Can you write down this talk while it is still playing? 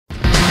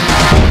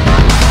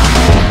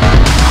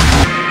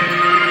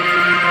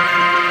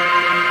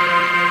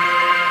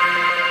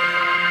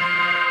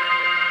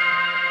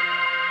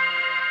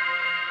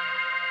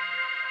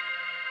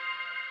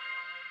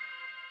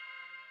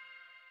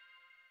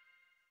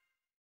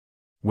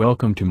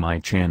Welcome to my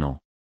channel.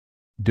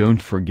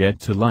 Don't forget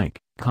to like,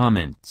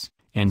 comments,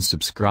 and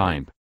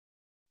subscribe.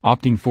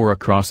 Opting for a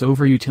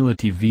crossover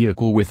utility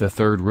vehicle with a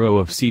third row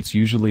of seats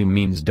usually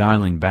means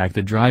dialing back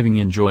the driving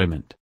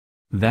enjoyment.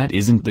 That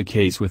isn't the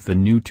case with the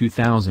new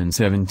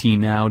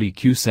 2017 Audi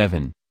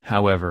Q7,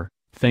 however,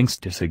 thanks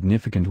to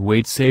significant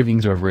weight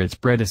savings over its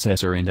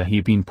predecessor and a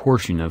heaping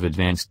portion of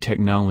advanced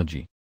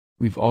technology.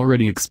 We've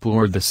already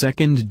explored the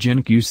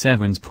second-gen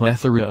Q7's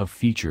plethora of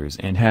features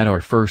and had our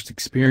first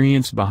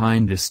experience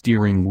behind the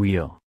steering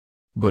wheel.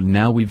 But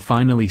now we've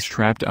finally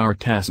strapped our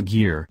test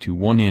gear to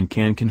one and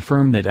can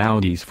confirm that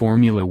Audi's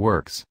formula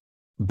works.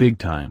 Big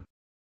time.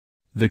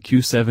 The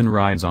Q7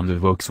 rides on the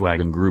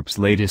Volkswagen Group's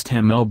latest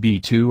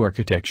MLB2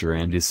 architecture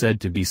and is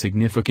said to be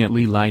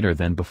significantly lighter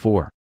than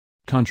before.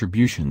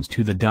 Contributions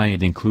to the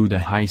diet include a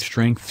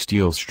high-strength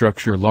steel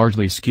structure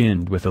largely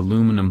skinned with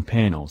aluminum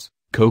panels,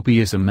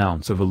 copious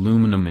amounts of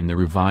aluminum in the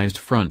revised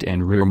front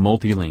and rear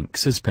multi-link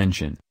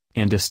suspension,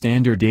 and a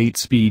standard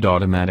 8-speed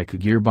automatic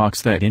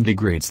gearbox that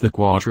integrates the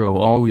Quattro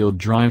all-wheel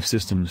drive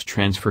system's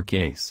transfer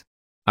case.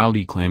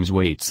 Audi claims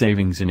weight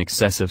savings in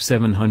excess of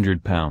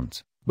 700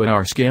 pounds, but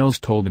our scales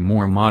told a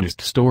more modest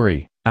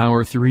story.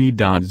 Our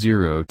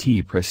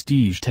 3.0T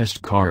Prestige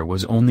test car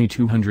was only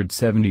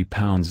 270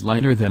 pounds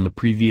lighter than the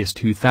previous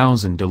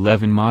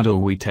 2011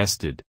 model we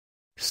tested.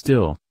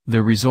 Still,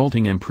 the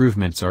resulting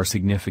improvements are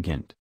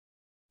significant.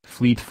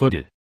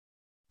 Fleet-footed.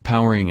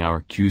 Powering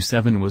our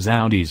Q7 was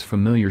Audi's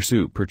familiar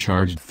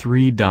supercharged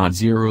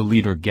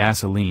 3.0-liter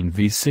gasoline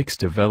V6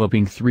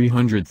 developing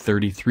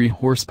 333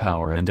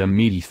 horsepower and a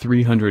meaty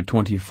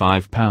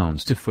 325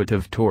 pounds-to-foot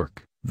of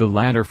torque, the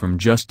latter from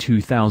just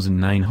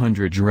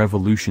 2,900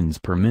 revolutions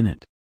per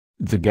minute.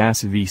 The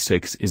gas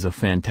V6 is a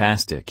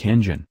fantastic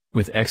engine,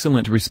 with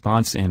excellent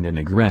response and an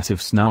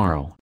aggressive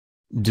snarl.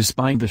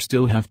 Despite the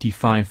still hefty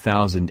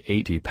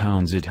 5,080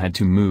 pounds it had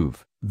to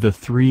move, the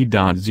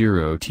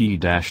 3.0T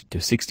dashed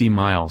to 60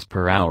 miles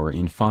per hour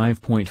in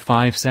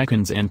 5.5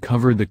 seconds and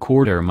covered the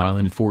quarter mile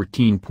in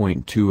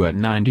 14.2 at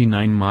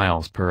 99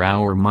 miles per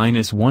hour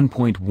minus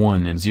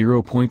 1.1 and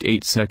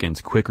 0.8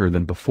 seconds quicker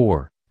than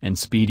before, and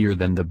speedier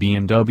than the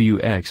BMW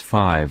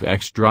X5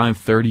 xDrive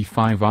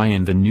 35i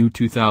and the new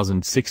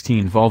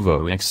 2016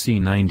 Volvo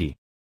XC90.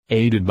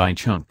 Aided by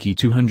chunky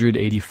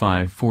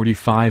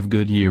 285/45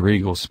 Goodyear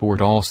Eagle Sport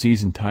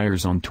all-season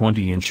tires on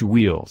 20-inch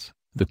wheels,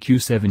 the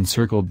Q7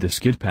 circled the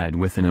skid pad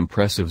with an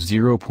impressive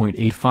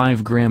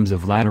 0.85 grams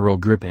of lateral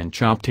grip and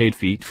chopped 8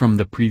 feet from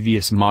the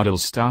previous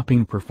model's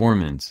stopping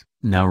performance,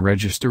 now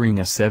registering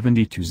a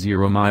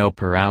 70-0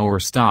 mile/hour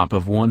stop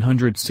of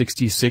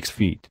 166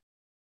 feet.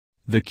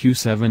 The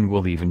Q7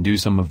 will even do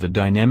some of the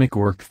dynamic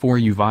work for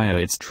you via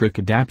its Trick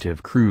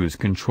Adaptive Cruise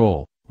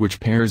Control, which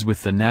pairs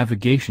with the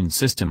navigation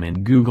system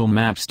and Google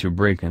Maps to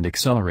brake and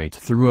accelerate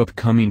through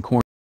upcoming corners.